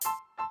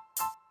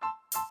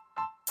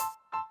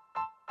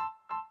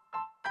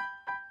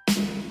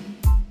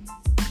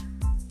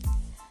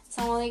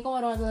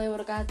Assalamualaikum warahmatullahi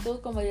wabarakatuh.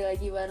 Kembali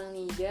lagi bareng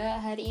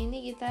Nida. Hari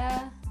ini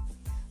kita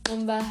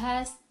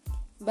membahas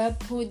bab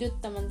hudud,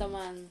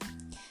 teman-teman.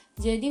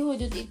 Jadi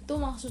hudud itu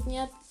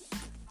maksudnya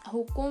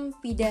hukum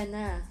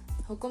pidana.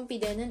 Hukum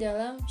pidana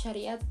dalam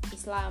syariat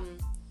Islam.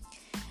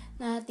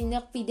 Nah,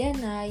 tindak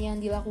pidana yang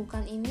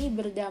dilakukan ini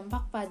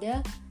berdampak pada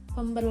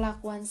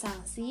pemberlakuan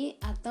sanksi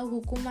atau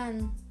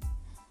hukuman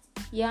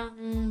yang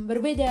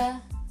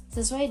berbeda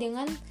sesuai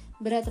dengan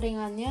berat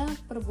ringannya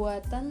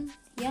perbuatan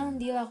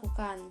yang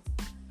dilakukan.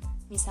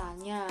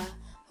 Misalnya,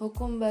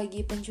 hukum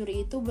bagi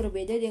pencuri itu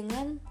berbeda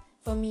dengan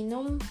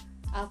peminum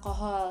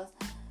alkohol.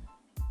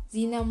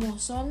 Zina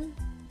muhson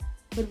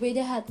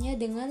berbeda hadnya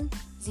dengan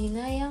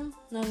zina yang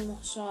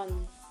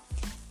non-muhson.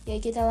 Ya,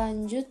 kita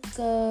lanjut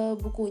ke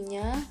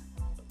bukunya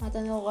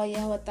Matanul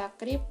Ghoyah wa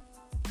Takrib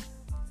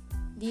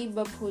di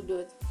bab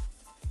hudud.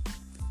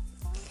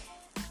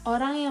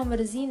 Orang yang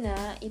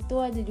berzina itu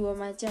ada dua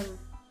macam,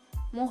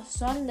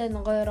 muhson dan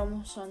ghairu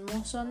muhson.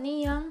 Muhson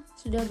ini yang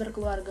sudah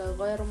berkeluarga,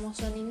 ghairu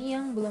muhson ini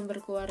yang belum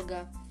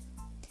berkeluarga.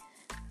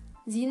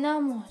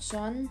 Zina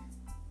muhson,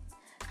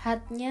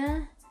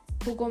 hadnya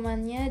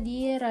hukumannya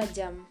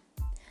dirajam.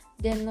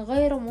 Dan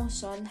ghairu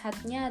muhson,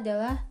 hadnya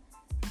adalah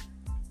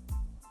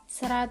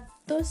 100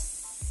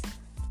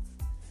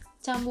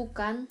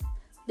 cambukan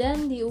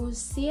dan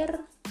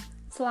diusir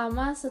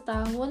selama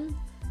setahun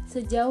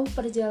sejauh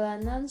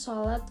perjalanan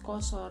sholat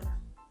qashar.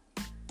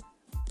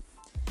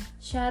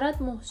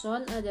 Syarat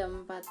muhson ada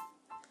 4: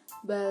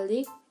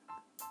 balik,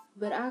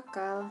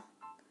 berakal,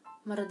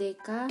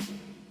 merdeka,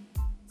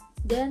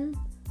 dan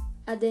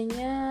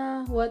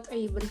adanya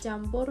wad'i,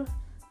 bercampur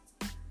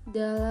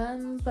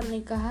dalam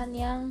pernikahan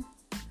yang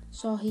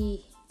sahih,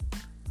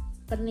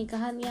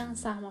 pernikahan yang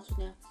sah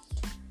maksudnya.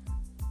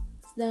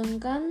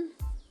 Sedangkan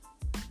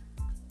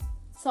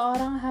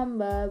seorang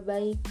hamba,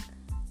 baik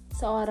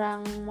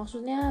seorang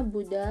maksudnya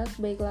budak,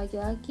 baik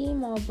laki-laki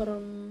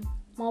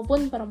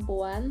maupun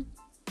perempuan,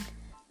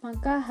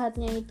 maka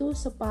hadnya itu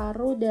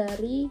separuh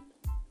dari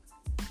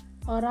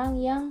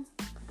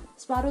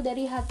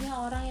hadnya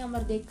orang yang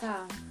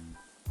merdeka.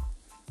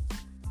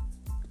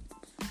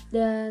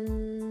 Dan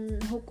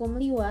hukum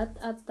liwat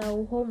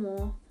atau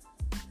homo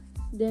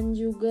dan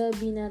juga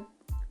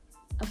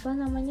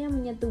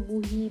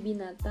menyetubuhi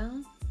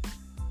binatang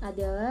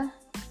adalah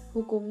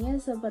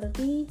hukumnya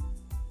seperti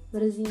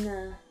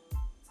berzina.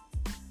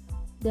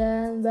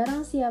 Dan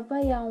barang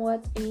siapa yang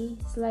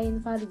wad'i selain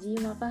farji,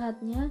 maka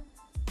hadnya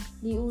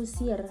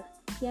diusir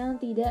yang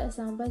tidak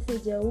sampai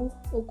sejauh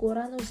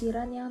ukuran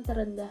usiran yang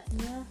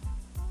terendahnya.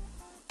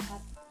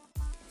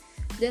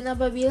 Dan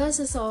apabila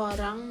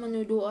seseorang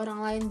menuduh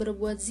orang lain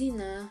berbuat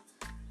zina,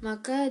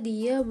 maka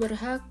dia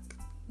berhak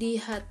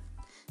dihad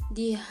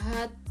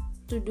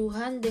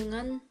tuduhan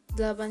dengan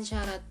 8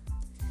 syarat.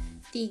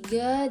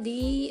 3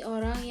 di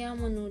orang yang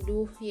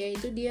menuduh,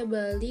 yaitu dia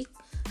balik,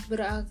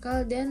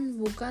 berakal, dan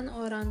bukan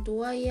orang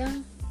tua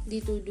yang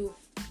dituduh.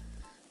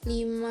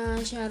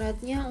 5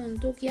 syaratnya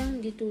untuk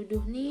yang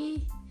dituduh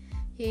nih,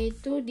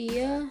 yaitu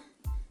dia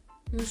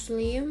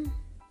muslim,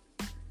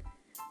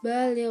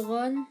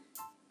 balighon,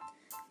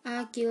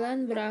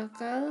 akilan,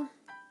 berakal,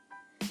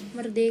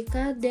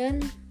 merdeka, dan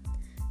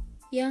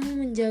yang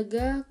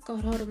menjaga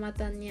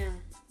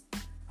kehormatannya.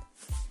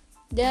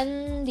 Dan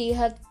di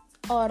had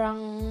orang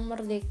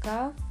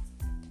merdeka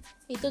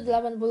itu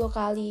 80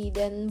 kali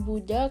dan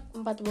budak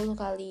 40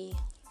 kali.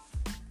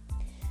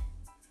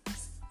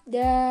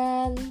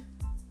 Dan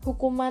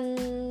hukuman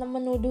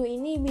menuduh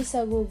ini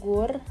bisa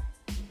gugur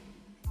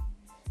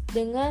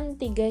dengan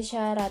 3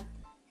 syarat: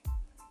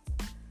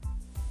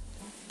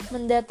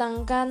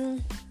 mendatangkan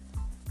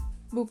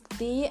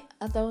bukti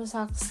atau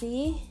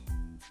saksi,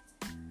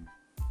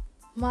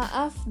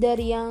 maaf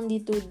dari yang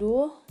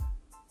dituduh,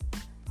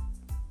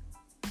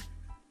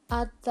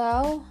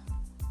 atau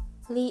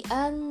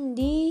li'an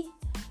di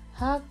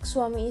hak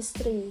suami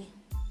istri.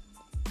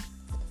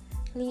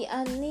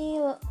 Li'an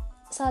ini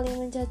saling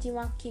mencaci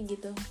maki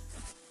gitu.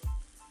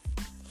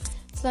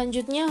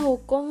 Selanjutnya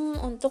hukum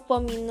untuk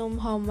peminum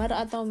khamar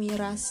atau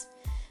miras.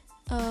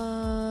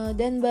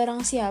 Dan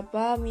barang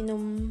siapa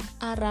minum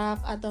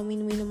arak atau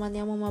minuman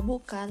yang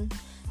memabukkan,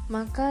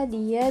 maka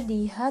dia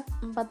dihad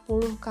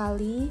 40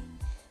 kali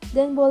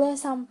dan boleh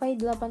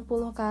sampai 80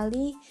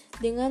 kali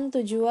dengan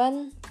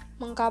tujuan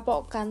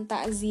mengkapokkan,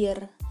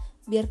 takzir,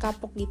 biar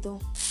kapok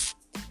gitu.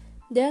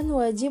 Dan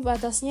wajib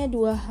atasnya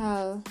 2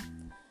 hal: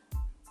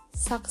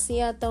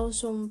 saksi atau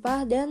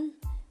sumpah, dan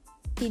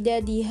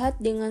tidak dihad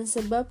dengan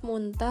sebab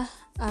muntah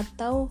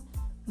atau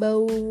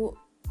bau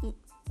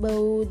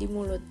di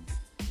mulut.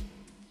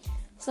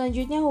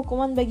 Selanjutnya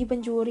hukuman bagi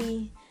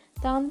pencuri.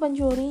 Tangan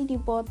pencuri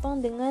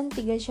dipotong dengan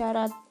 3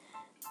 syarat: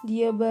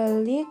 dia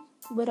balik,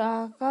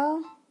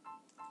 berakal,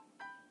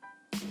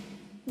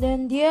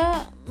 dan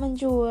dia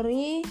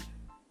mencuri,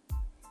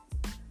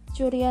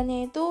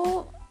 curiannya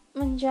itu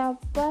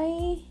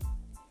mencapai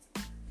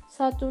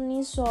 1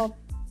 nisab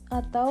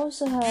atau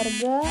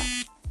seharga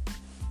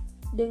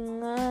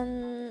dengan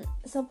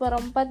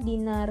 1/4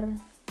 dinar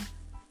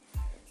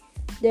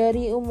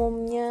dari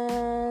umumnya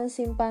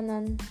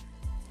simpanan.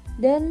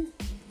 Dan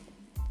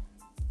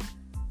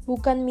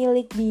bukan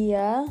milik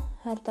dia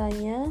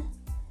hartanya,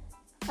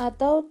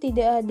 atau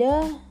tidak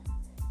ada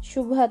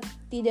syubhat,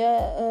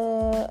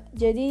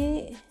 jadi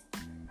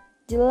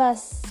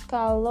jelas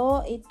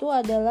kalau itu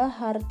adalah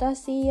harta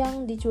si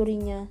yang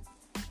dicurinya.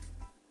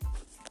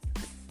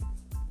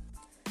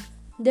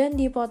 Dan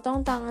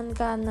dipotong tangan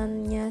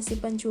kanannya si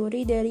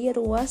pencuri dari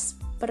ruas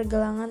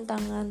pergelangan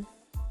tangan.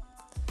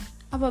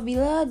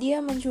 Apabila dia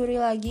mencuri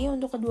lagi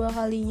untuk kedua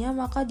kalinya,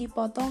 maka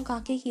dipotong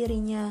kaki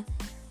kirinya.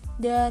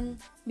 Dan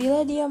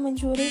bila dia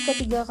mencuri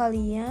ketiga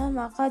kalinya,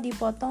 maka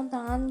dipotong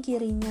tangan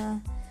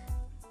kirinya.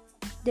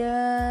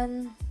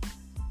 Dan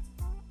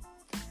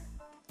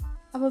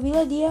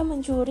apabila dia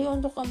mencuri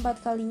untuk keempat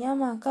kalinya,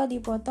 maka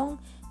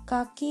dipotong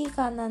kaki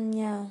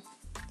kanannya.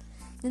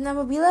 Dan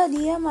apabila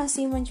dia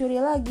masih mencuri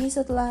lagi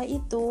setelah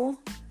itu,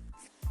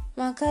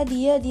 maka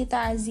dia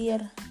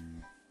dita'zir.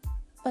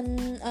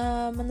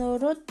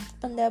 Menurut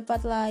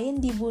pendapat lain,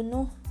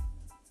 dibunuh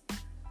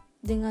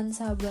dengan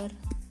sabar.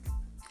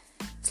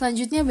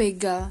 Selanjutnya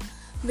begal.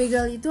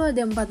 Begal itu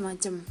ada 4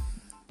 macam.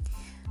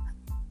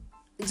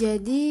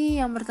 Jadi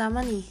yang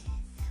pertama nih,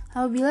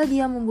 apabila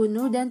dia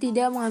membunuh dan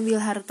tidak mengambil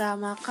harta,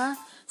 maka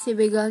si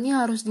begalnya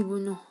harus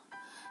dibunuh.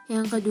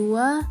 Yang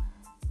kedua,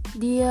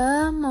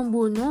 dia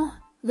membunuh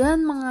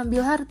dan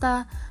mengambil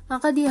harta,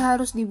 maka dia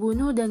harus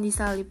dibunuh dan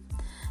disalib.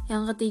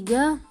 Yang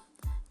ketiga,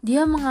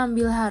 dia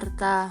mengambil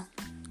harta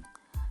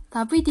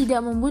tapi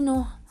tidak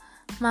membunuh,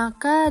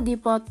 maka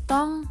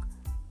dipotong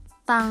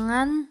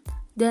tangan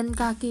dan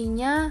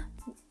kakinya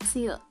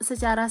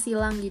secara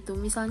silang gitu.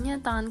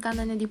 Misalnya tangan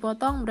kanannya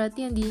dipotong,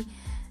 berarti yang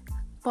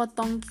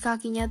dipotong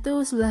kakinya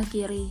tuh sebelah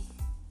kiri.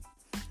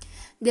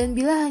 Dan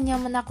bila hanya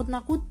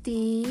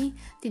menakut-nakuti,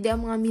 tidak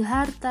mengambil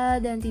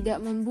harta dan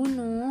tidak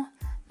membunuh,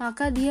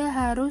 maka dia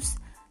harus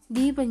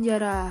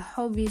dipenjara.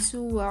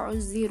 Hubisu wa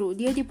uziru.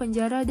 Dia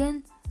dipenjara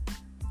dan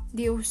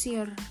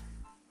diusir.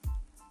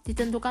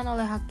 Ditentukan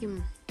oleh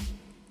hakim.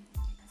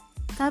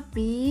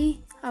 Tapi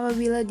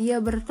apabila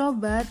dia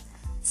bertobat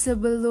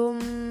sebelum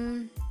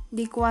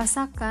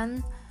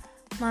dikuasakan,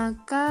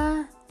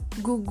 maka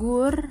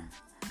gugur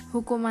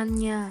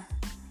hukumannya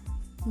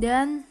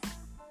dan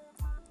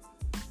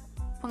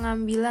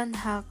pengambilan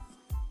hak.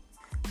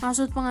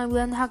 Maksud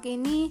pengambilan hak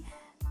ini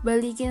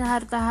balikin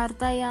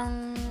harta-harta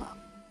yang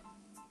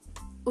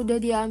udah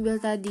diambil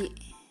tadi.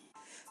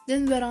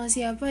 Dan barang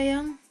siapa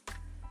yang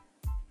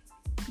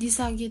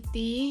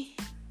disakiti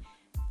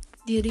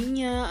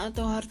dirinya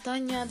atau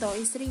hartanya atau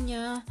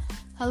istrinya,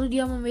 lalu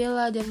dia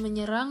membela dan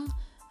menyerang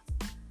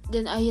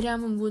dan akhirnya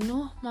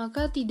membunuh,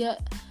 maka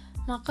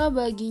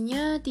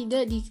baginya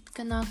tidak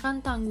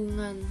dikenakan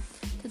tanggungan.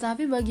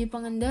 Tetapi bagi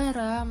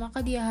pengendara,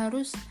 maka dia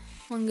harus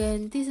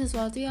mengganti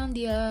sesuatu yang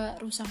dia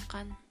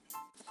rusakkan.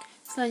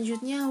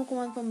 Selanjutnya,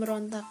 hukuman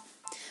pemberontak.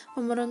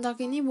 Pemberontak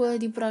ini boleh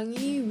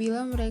diperangi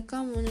bila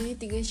mereka memenuhi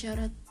 3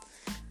 syarat.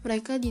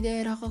 Mereka di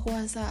daerah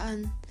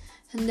kekuasaan.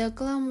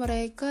 Hendaklah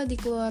mereka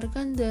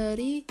dikeluarkan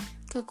dari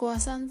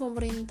kekuasaan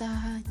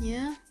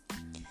pemerintahannya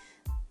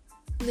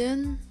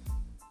dan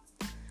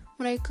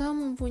mereka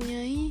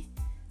mempunyai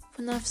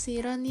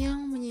penafsiran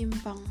yang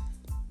menyimpang.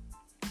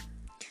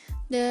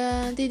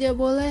 Dan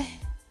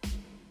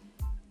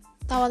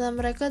tawanan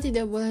mereka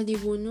tidak boleh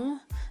dibunuh,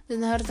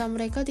 dan harta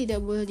mereka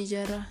tidak boleh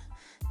dijarah,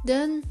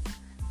 dan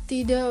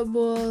tidak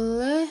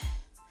boleh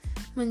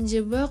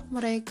menjebak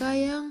mereka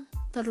yang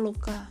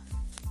terluka.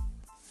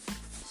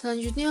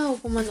 Selanjutnya,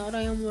 hukuman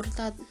orang yang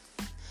murtad.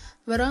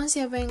 Barang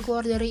siapa yang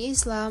keluar dari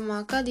Islam,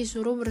 maka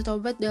disuruh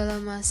bertobat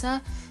dalam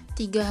masa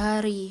 3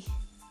 hari.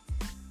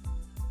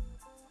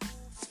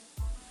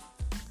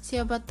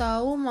 Siapa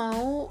tahu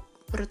mau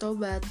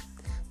bertobat,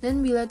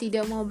 dan bila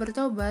tidak mau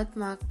bertobat,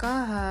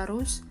 maka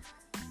harus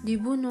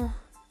dibunuh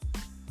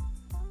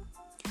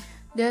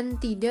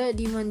dan tidak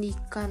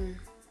dimandikan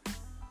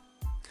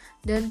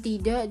dan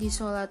tidak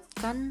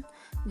disolatkan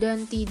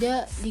dan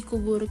tidak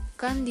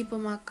dikuburkan di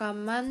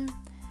pemakaman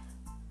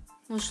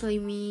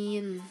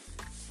muslimin.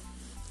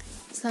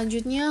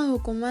 Selanjutnya,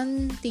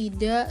 hukuman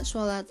tidak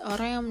sholat.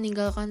 Orang yang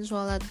meninggalkan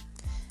sholat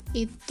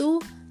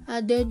itu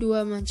ada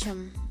 2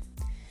 macam.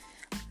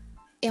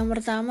 Yang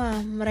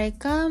pertama,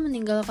 mereka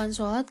meninggalkan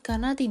sholat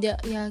karena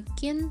tidak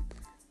yakin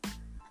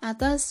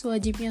atas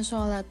wajibnya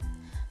sholat.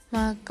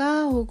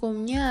 Maka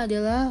hukumnya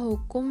adalah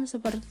hukum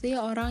seperti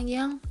orang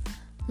yang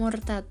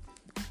murtad.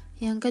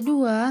 Yang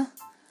kedua,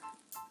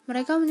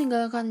 mereka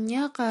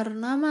meninggalkannya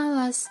karena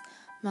malas,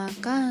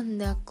 maka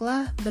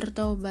hendaklah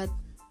bertobat.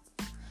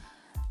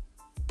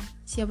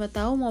 Siapa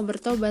tahu mau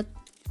bertobat,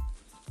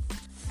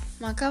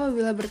 maka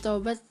apabila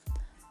bertobat,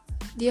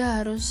 dia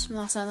harus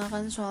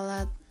melaksanakan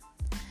sholat.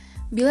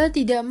 Bila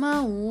tidak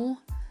mau,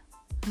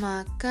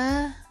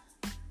 maka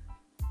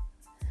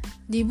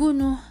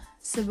dibunuh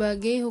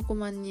sebagai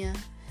hukumannya.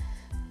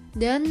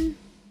 Dan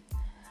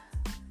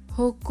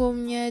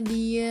hukumannya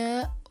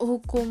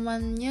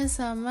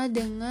sama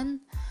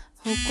dengan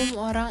hukum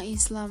orang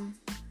Islam.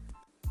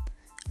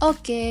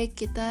 Oke,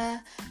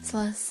 kita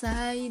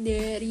selesai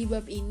dari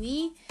bab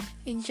ini.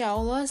 Insya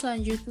Allah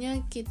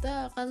selanjutnya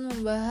kita akan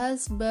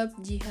membahas bab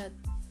jihad.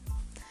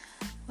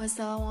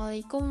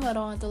 Wassalamualaikum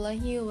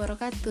warahmatullahi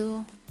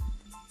wabarakatuh.